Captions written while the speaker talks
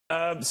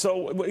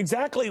So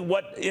exactly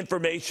what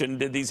information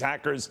did these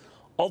hackers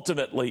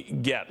ultimately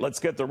get? Let's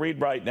get the read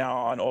right now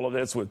on all of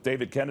this with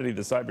David Kennedy,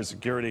 the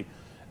cybersecurity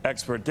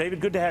expert.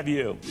 David, good to have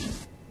you.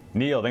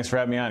 Neil, thanks for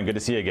having me on. Good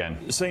to see you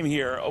again. Same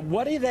here.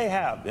 What do they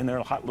have in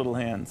their hot little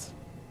hands?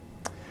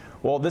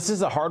 Well, this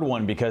is a hard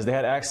one because they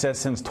had access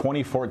since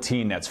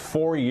 2014. That's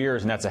 4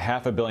 years, and that's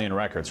 500 million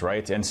records,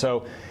 right? And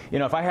so,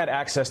 if I had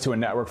access to a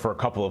network for a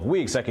couple of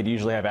weeks, I could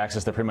usually have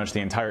access to pretty much the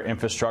entire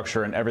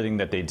infrastructure and everything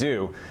that they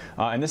do.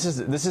 And this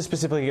is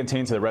specifically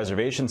contained to the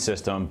reservation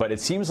system, but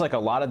it seems like a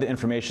lot of the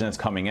information that's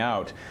coming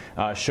out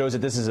shows that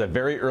this is a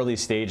very early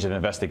stage of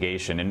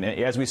investigation. And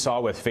as we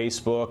saw with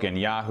Facebook and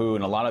Yahoo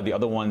and a lot of the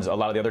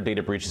other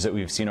data breaches that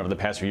we've seen over the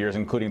past few years,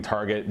 including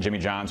Target, Jimmy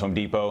John's, Home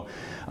Depot,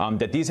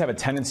 that these have a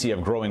tendency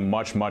of growing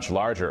much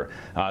larger.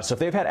 So if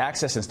they've had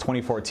access since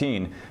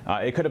 2014,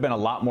 it could have been a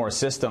lot more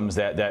systems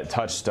that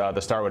touched the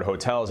Starwood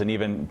hotels and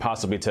even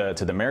possibly to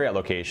the Marriott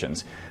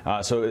locations.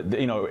 So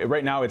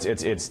right now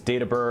it's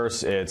date of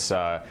births, it's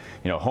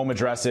home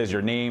addresses,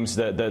 your names.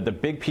 The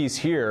big piece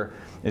here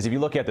is if you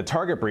look at the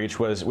Target breach,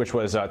 which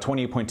was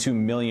 28.2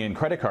 million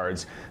credit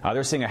cards,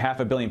 they're saying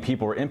 500 million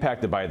people were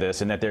impacted by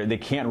this, and that they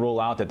can't rule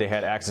out that they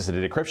had access to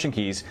the decryption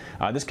keys.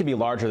 This could be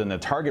larger than the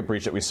Target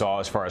breach that we saw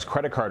as far as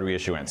credit card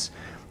reissuance.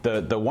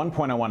 The one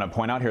point I want to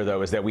point out here,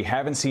 though, is that we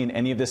haven't seen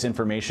any of this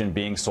information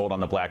being sold on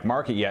the black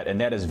market yet,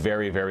 and that is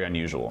very, very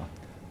unusual.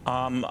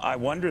 I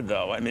wonder,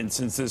 though,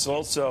 since this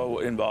also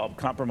involved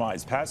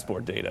compromised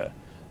passport data,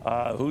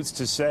 who's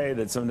to say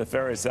that some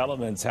nefarious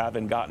elements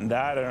haven't gotten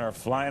that and are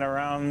flying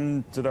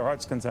around to their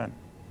heart's content?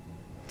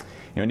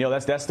 Neil,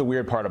 that's the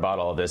weird part about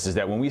all of this, is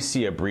that when we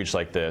see a breach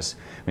like this,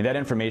 that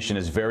information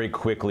is very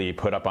quickly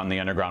put up on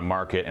the underground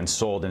market and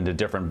sold into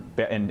different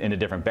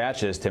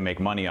batches to make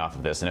money off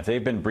of this. And if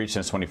they've been breached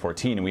since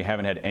 2014 and we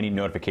haven't had any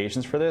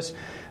notifications for this,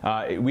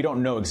 we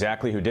don't know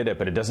exactly who did it,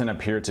 but it doesn't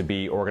appear to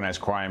be organized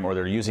crime, or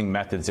they're using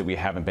methods that we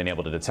haven't been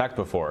able to detect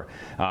before.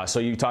 So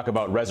you talk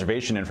about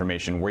reservation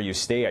information, where you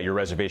stay at, your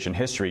reservation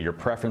history, your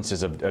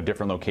preferences of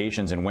different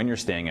locations and when you're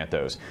staying at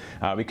those.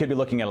 We could be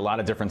looking at a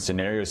lot of different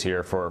scenarios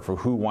here for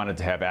who wanted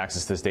to have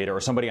access to this data, or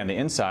somebody on the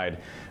inside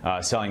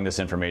selling this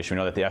information.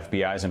 We know that the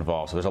FBI is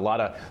involved. So there's a lot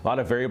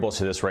of variables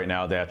to this right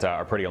now that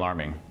are pretty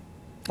alarming.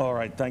 All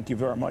right. Thank you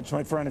very much,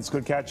 my friend. It's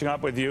good catching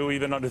up with you,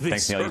 even under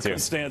these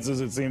circumstances,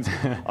 it seems.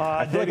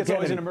 I feel like it's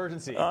always an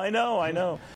emergency. I know.